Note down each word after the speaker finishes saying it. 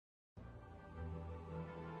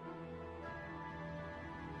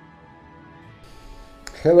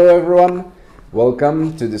Hello everyone,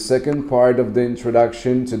 welcome to the second part of the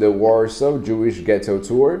introduction to the Warsaw Jewish Ghetto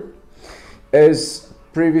Tour. As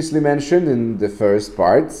previously mentioned in the first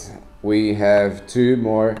part, we have two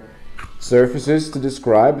more surfaces to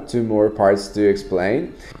describe, two more parts to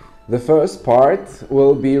explain. The first part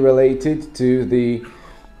will be related to the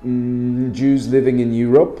Jews living in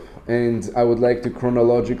Europe, and I would like to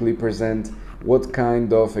chronologically present what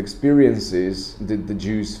kind of experiences did the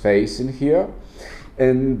Jews face in here.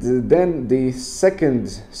 And then the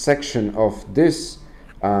second section of this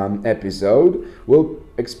episode will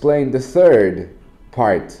explain the third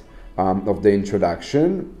part of the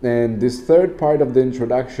introduction. And this third part of the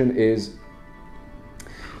introduction is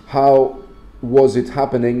how was it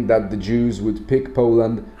happening that the Jews would pick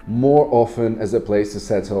Poland more often as a place to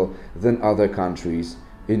settle than other countries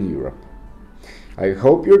in Europe. I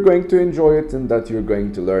hope you're going to enjoy it and that you're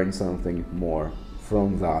going to learn something more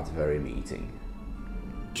from that very meeting.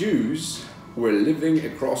 Jews were living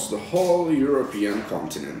across the whole European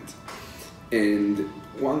continent, and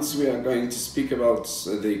once we are going to speak about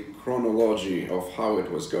the chronology of how it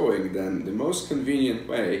was going, then the most convenient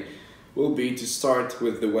way will be to start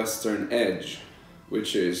with the western edge,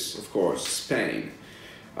 which is of course Spain.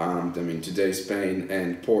 Today Spain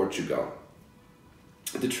and Portugal.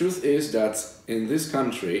 The truth is that in this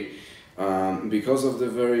country, because of the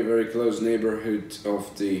very close neighborhood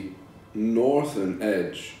of the northern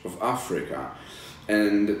edge of Africa,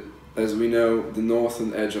 and as we know, the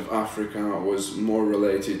northern edge of Africa was more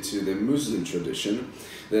related to the Muslim tradition,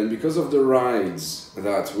 then because of the raids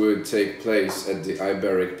that would take place at the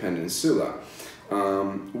Iberic Peninsula,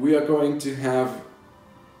 we are going to have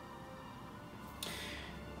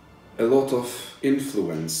a lot of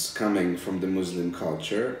influence coming from the Muslim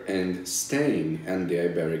culture and staying on the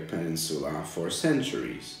Iberic Peninsula for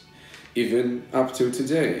centuries. Even up to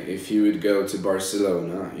today, if you would go to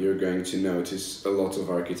Barcelona, you're going to notice a lot of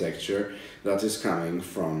architecture that is coming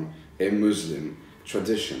from a Muslim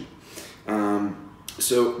tradition.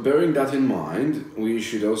 So bearing that in mind, we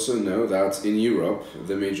should also know that in Europe,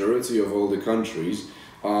 the majority of all the countries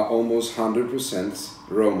are almost 100%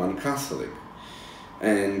 Roman Catholic.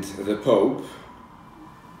 And the Pope,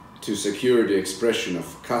 to secure the expression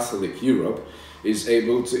of Catholic Europe, is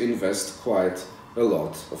able to invest quite a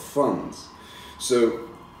lot of funds. So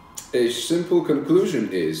a simple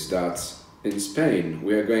conclusion is that in Spain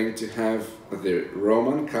we are going to have the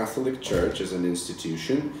Roman Catholic Church as an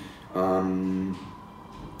institution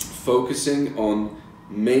focusing on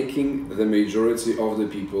making the majority of the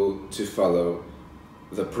people to follow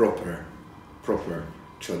the proper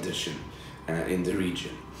tradition in the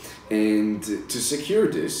region. And to secure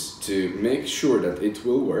this, to make sure that it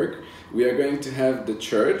will work, we are going to have the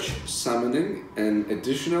church summoning an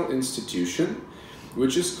additional institution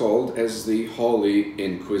which is called as the Holy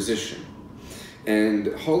Inquisition. And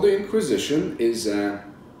Holy Inquisition is a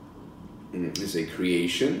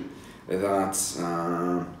creation that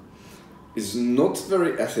is not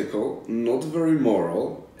very ethical, not very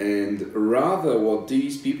moral, and rather what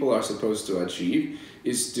these people are supposed to achieve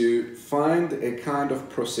is to find a kind of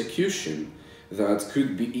prosecution that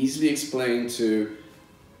could be easily explained to,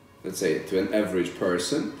 let's say, to an average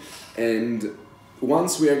person. And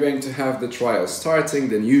once we are going to have the trial starting,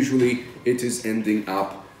 then usually it is ending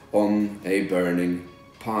up on a burning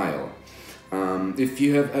pile. If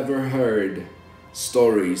you have ever heard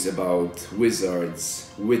stories about wizards,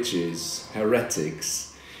 witches, heretics,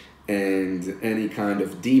 and any kind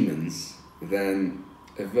of demons, then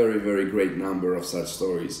a very great number of such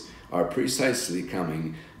stories are precisely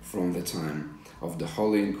coming from the time of the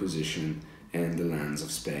Holy Inquisition and the lands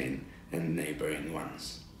of Spain and neighboring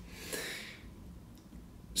ones.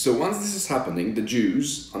 So once this is happening, the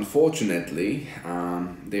Jews, unfortunately,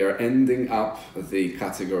 they are ending up the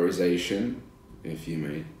categorization, if you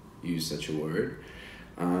may use such a word.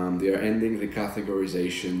 They are ending the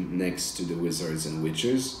categorization next to the wizards and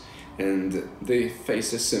witches, and they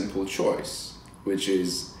face a simple choice, which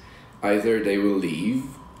is either they will leave,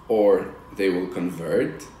 or they will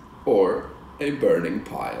convert, or a burning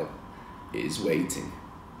pile is waiting.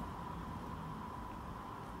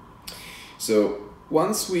 So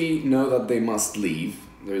once we know that they must leave,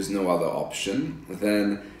 there is no other option,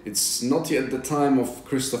 then it's not yet the time of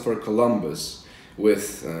Christopher Columbus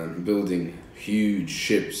with building huge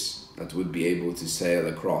ships that would be able to sail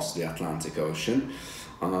across the Atlantic Ocean.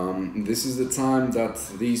 This is the time that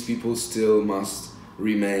these people still must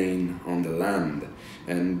remain on the land,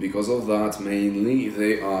 and because of that mainly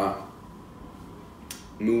they are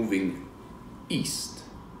moving east.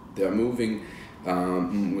 They are moving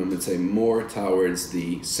I'm going to say more towards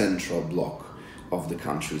the central block of the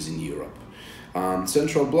countries in Europe.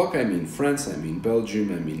 Central Bloc, I mean France, I mean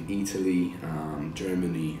Belgium, I mean Italy,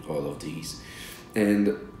 Germany, all of these.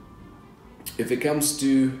 And if it comes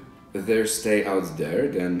to their stay out there,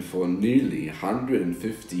 then for nearly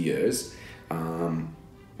 150 years,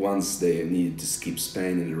 once they needed to skip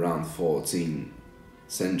Spain in around 14th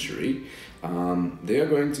century, they are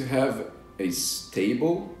going to have a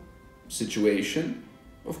stable situation.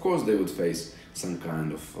 Of course, they would face some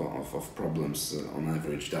kind of problems on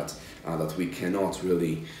average that we cannot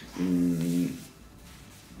really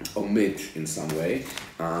omit in some way.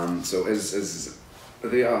 So as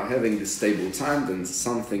they are having this stable time, then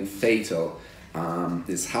something fatal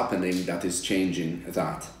is happening that is changing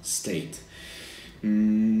that state.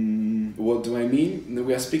 What do I mean?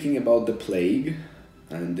 We are speaking about the plague,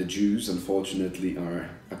 and the Jews unfortunately are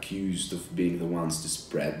accused of being the ones to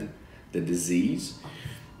spread the disease.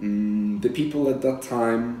 The people at that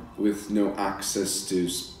time with no access to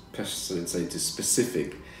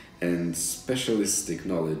specific and specialistic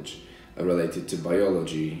knowledge related to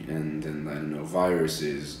biology and I don't know,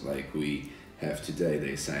 viruses like we have today,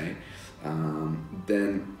 they say,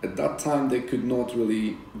 then at that time they could not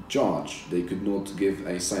really judge, they could not give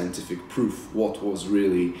a scientific proof what was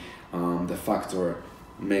really the factor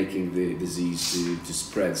making the disease to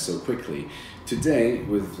spread so quickly. Today,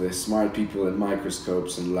 with the smart people and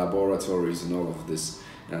microscopes and laboratories and all of this,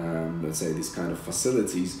 let's say these kind of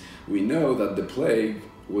facilities, we know that the plague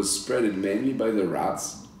was spreaded mainly by the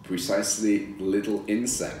rats, precisely little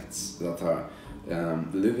insects that are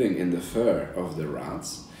living in the fur of the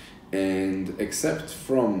rats. And except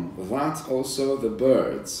from that, also the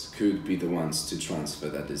birds could be the ones to transfer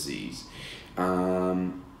that disease.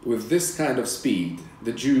 With this kind of speed,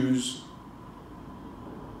 the Jews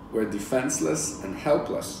were defenseless and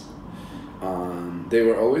helpless. They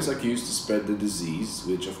were always accused to spread the disease,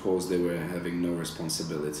 which of course they were having no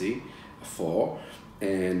responsibility for.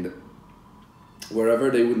 And wherever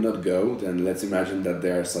they would not go, then let's imagine that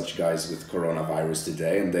there are such guys with coronavirus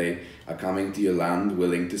today and they are coming to your land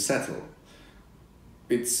willing to settle.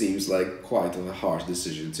 It seems like quite a harsh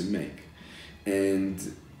decision to make.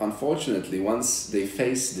 And unfortunately, once they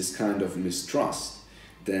face this kind of mistrust,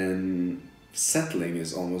 then settling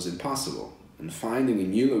is almost impossible. And finding a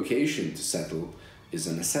new location to settle is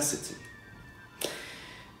a necessity.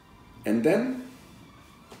 And then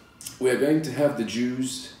we are going to have the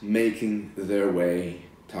Jews making their way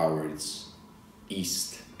towards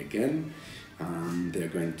east again. They're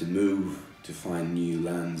going to move to find new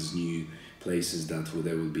lands, new places that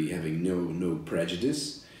they will be having no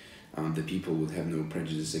prejudice. The people would have no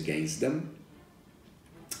prejudice against them.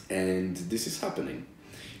 And this is happening.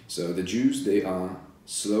 So the Jews, they are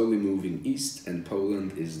slowly moving east, and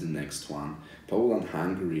Poland is the next one. Poland,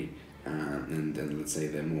 Hungary, and then let's say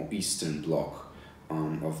the more eastern bloc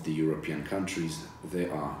of the European countries, they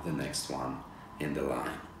are the next one in the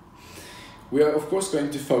line. We are of course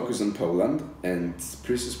going to focus on Poland, and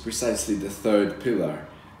this is precisely the third pillar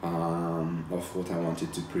of what I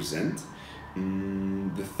wanted to present.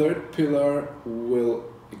 The third pillar will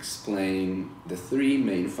explain the three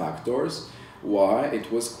main factors why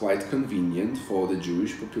it was quite convenient for the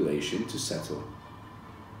Jewish population to settle.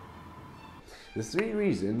 The three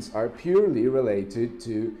reasons are purely related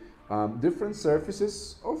to different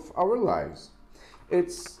surfaces of our lives.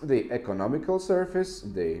 It's the economical surface,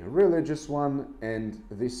 the religious one, and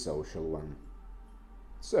the social one.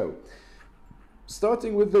 So,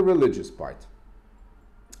 starting with the religious part.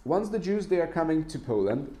 Once the Jews, they are coming to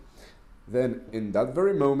Poland, then in that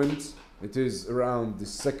very moment, it is around the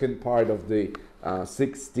second part of the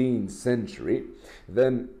 16th century,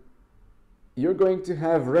 then you're going to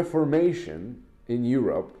have Reformation in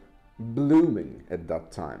Europe blooming at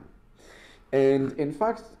that time. And in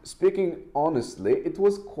fact, speaking honestly, it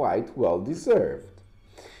was quite well deserved.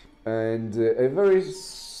 And a very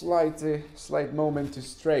slight moment to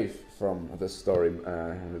strafe from the story,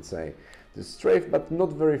 let's say, to strafe, but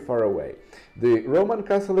not very far away. The Roman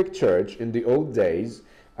Catholic Church in the old days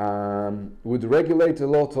would regulate a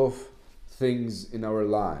lot of things in our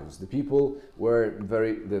lives. The people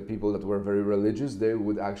that were very religious, they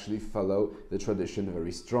would actually follow the tradition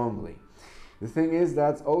very strongly. The thing is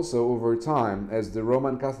that also over time, as the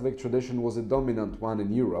Roman Catholic tradition was a dominant one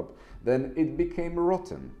in Europe, then it became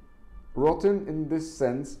rotten. Rotten in this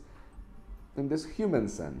sense, in this human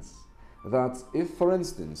sense, that if, for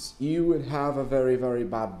instance, you would have a very, very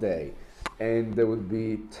bad day and there would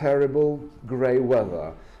be terrible grey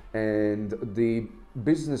weather and the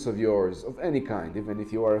business of yours, of any kind, even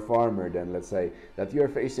if you are a farmer, then let's say that you're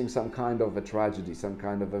facing some kind of a tragedy, some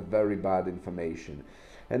kind of a very bad information.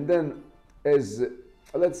 And then as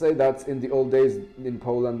let's say that in the old days in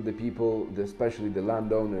Poland, the people, especially the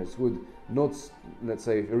landowners, would not, let's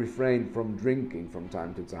say, refrain from drinking from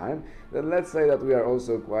time to time. Then let's say that we are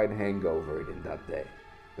also quite hangovered in that day.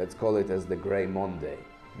 Let's call it as the Grey Monday.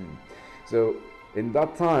 So in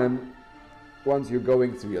that time, once you're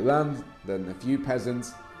going through your land, then a few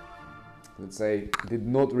peasants, let's say, did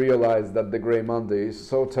not realize that the Grey Monday is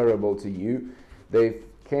so terrible to you. They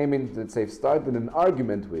came in, let's say, started an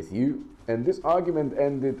argument with you, and this argument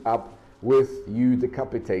ended up with you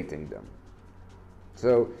decapitating them.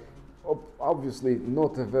 So obviously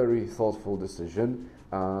not a very thoughtful decision.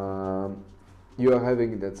 You are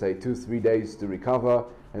having, let's say, 2-3 days to recover,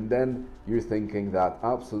 and then you're thinking that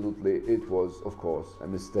absolutely it was, of course, a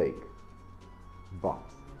mistake. But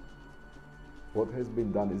what has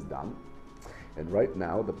been done is done, and right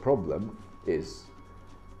now the problem is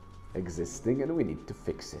existing and we need to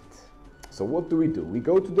fix it. So what do? We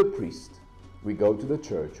go to the priest, we go to the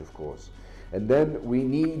church, of course, and then we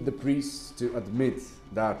need the priest to admit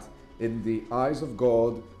that in the eyes of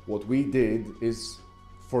God what we did is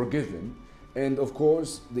forgiven. And of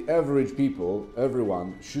course the average people,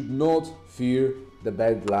 everyone, should not fear the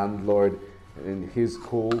bad landlord and he's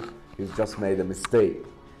cool, he's just made a mistake,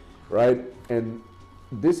 right? And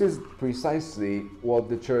this is precisely what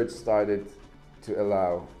the church started to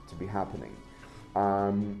allow to be happening.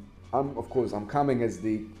 I'm coming as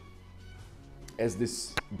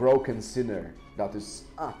this broken sinner that is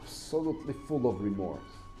absolutely full of remorse.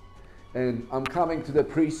 And I'm coming to the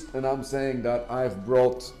priest and I'm saying that I've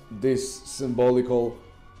brought this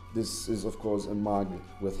this is of course a mug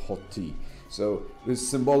with hot tea. So this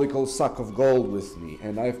symbolical sack of gold with me,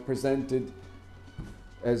 and I've presented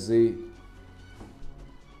as a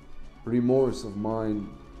remorse of mine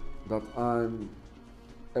that I'm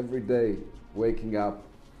every day waking up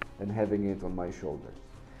and having it on my shoulders.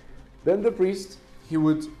 Then the priest, he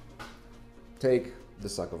would take the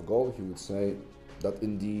sack of gold, he would say that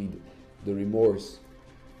indeed the remorse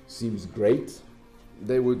seems great.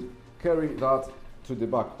 They would carry that to the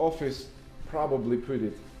back office, probably put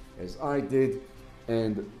it as I did,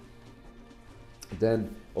 and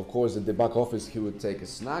then of course at the back office he would take a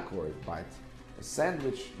snack or bite a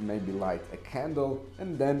sandwich, maybe light a candle,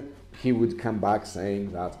 and then he would come back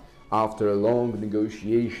saying that after long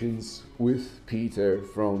negotiations with Peter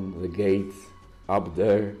from the gate up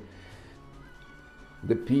there,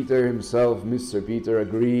 the Peter himself, Mr. Peter,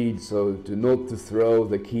 agreed so not to throw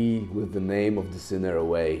the key with the name of the sinner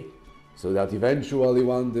away, so that eventually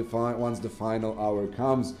once the final hour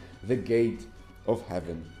comes, the gate of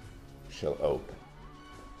heaven shall open.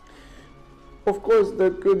 Of course,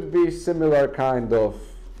 there could be similar kind of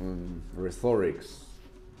rhetorics,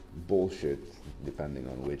 bullshit, depending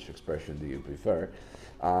on which expression do you prefer,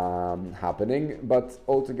 happening, but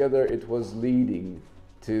altogether it was leading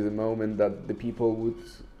to the moment that the people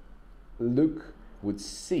would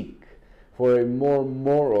seek for a more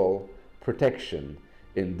moral protection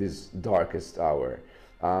in this darkest hour.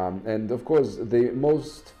 And of course, the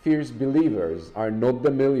most fierce believers are not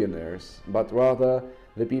the millionaires, but rather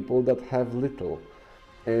the people that have little.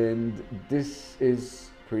 And this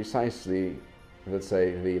is precisely, let's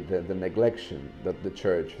say, the neglection that the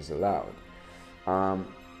church has allowed.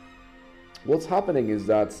 What's happening is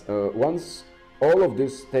that once all of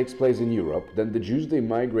this takes place in Europe, then the Jews, they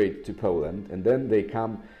migrate to Poland, and then they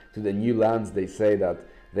come to the new lands. They say that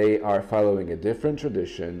they are following a different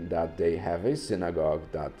tradition, that they have a synagogue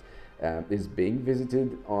that is being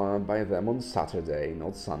visited by them on Saturday,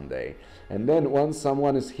 not Sunday. And then once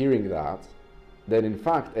someone is hearing that, then in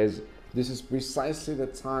fact, as this is precisely the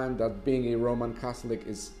time that being a Roman Catholic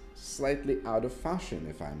is slightly out of fashion,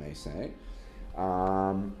 if I may say,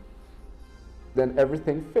 then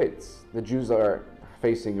everything fits. The Jews are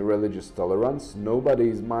facing religious tolerance. Nobody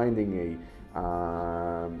is minding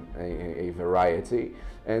a variety,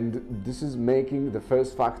 and this is making the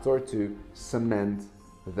first factor to cement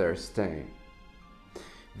their stay.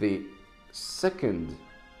 The second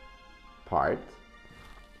part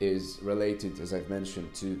is related, as I've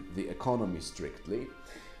mentioned, to the economy strictly.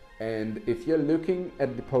 And if you're looking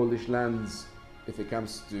at the Polish lands, if it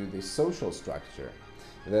comes to the social structure,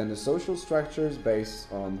 then the social structure is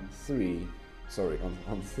based on three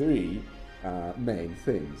main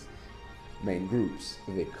things, main groups.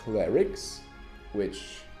 The clerics,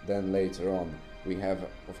 which then later on we have,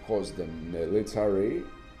 of course, the military,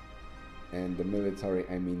 and the military,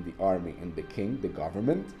 I mean the army and the king, the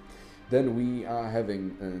government. Then we are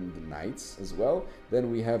having the knights as well.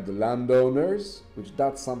 Then we have the landowners, which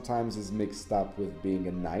that sometimes is mixed up with being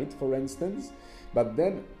a knight, for instance. But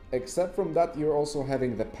then except from that, you're also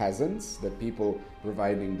having the peasants, the people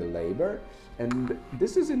providing the labor, and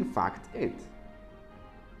this is in fact it.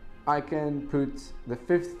 I can put the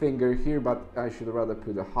fifth finger here, but I should rather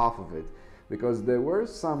put a half of it, because there were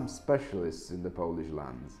some specialists in the Polish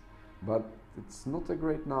lands, but it's not a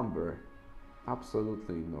great number,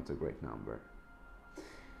 absolutely not a great number.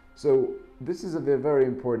 So this is a very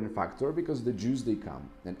important factor, because the Jews, they come,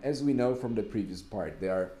 and as we know from the previous part, they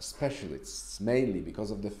are specialists, mainly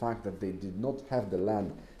because of the fact that they did not have the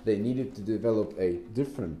land. They needed to develop a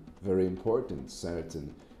different, very important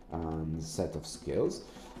certain set of skills,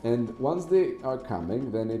 and once they are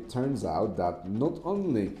coming, then it turns out that not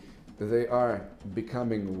only they are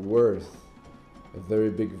becoming worth a very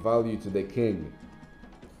big value to the king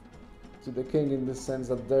in the sense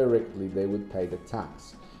that directly they would pay the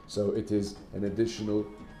tax. So it is an additional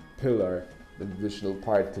pillar, an additional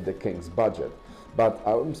part to the king's budget. But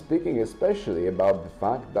I'm speaking especially about the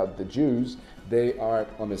fact that the Jews, they are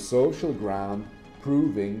on a social ground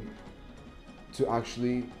proving to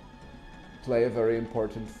actually play a very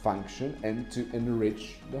important function and to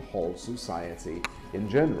enrich the whole society in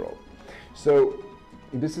general. So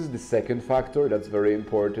this is the second factor that's very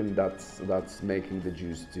important, that's making the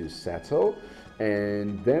Jews to settle.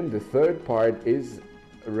 And then the third part is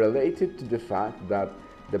related to the fact that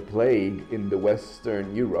the plague in the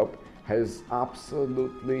Western Europe has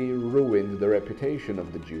absolutely ruined the reputation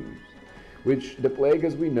of the Jews, which the plague,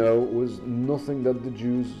 as we know, was nothing that the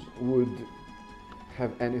Jews would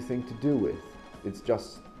have anything to do with. It's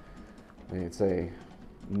just, it's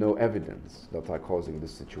no evidence that are causing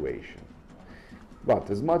this situation.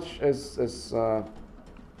 But as much as the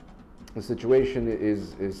situation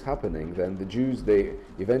is happening, then the Jews, they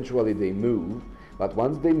eventually move. But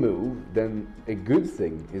once they move, then a good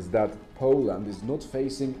thing is that Poland is not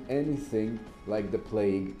facing anything like the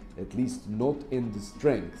plague, at least not in the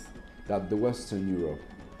strength that the Western Europe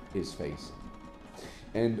is facing.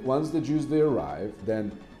 And once the Jews, they arrive,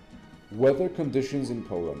 then weather conditions in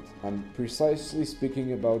Poland, I'm precisely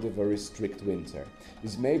speaking about a very strict winter,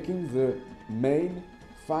 is making the main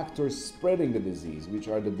factors spreading the disease, which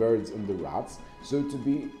are the birds and the rats, so to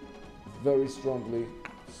be very strongly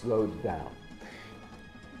slowed down.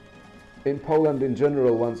 In Poland in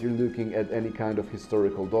general, once you're looking at any kind of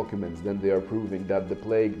historical documents, then they are proving that the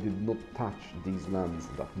plague did not touch these lands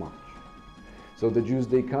that much. So the Jews,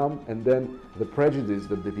 they come, and then the prejudice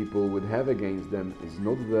that the people would have against them is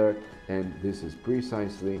not there, and this is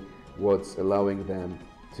precisely what's allowing them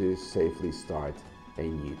to safely start a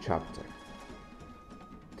new chapter.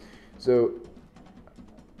 So,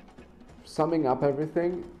 summing up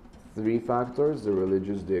everything, three factors: the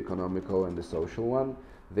religious, the economical, and the social one.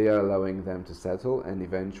 They are allowing them to settle, and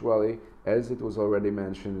eventually, as it was already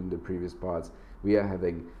mentioned in the previous parts, we are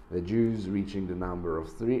having the Jews reaching the number of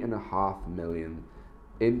 3.5 million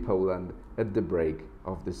in Poland at the break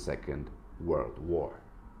of the Second World War.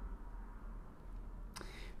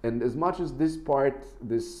 And as much as this part,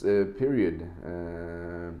 this period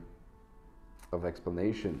of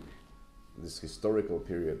explanation, this historical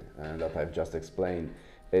period that I've just explained,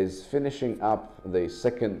 is finishing up the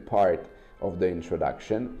second part of the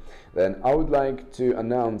introduction, then I would like to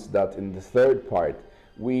announce that in the third part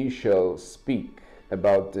we shall speak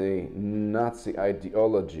about the Nazi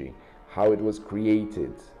ideology, how it was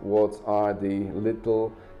created, what are the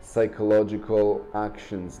little psychological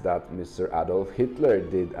actions that Mr. Adolf Hitler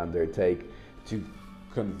did undertake to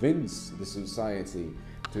convince the society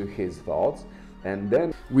to his thoughts. And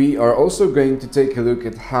then we are also going to take a look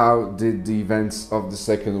at how did the events of the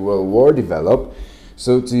Second World War develop,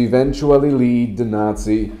 so to eventually lead the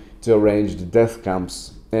Nazi to arrange the death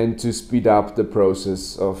camps and to speed up the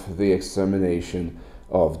process of the extermination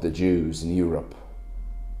of the Jews in Europe.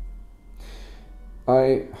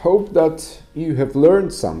 I hope that you have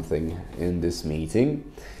learned something in this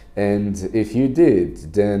meeting, and if you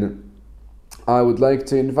did, then I would like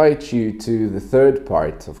to invite you to the third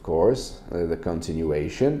part, of course, the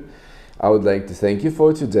continuation. I would like to thank you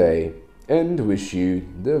for today and wish you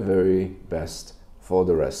the very best for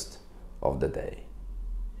the rest of the day.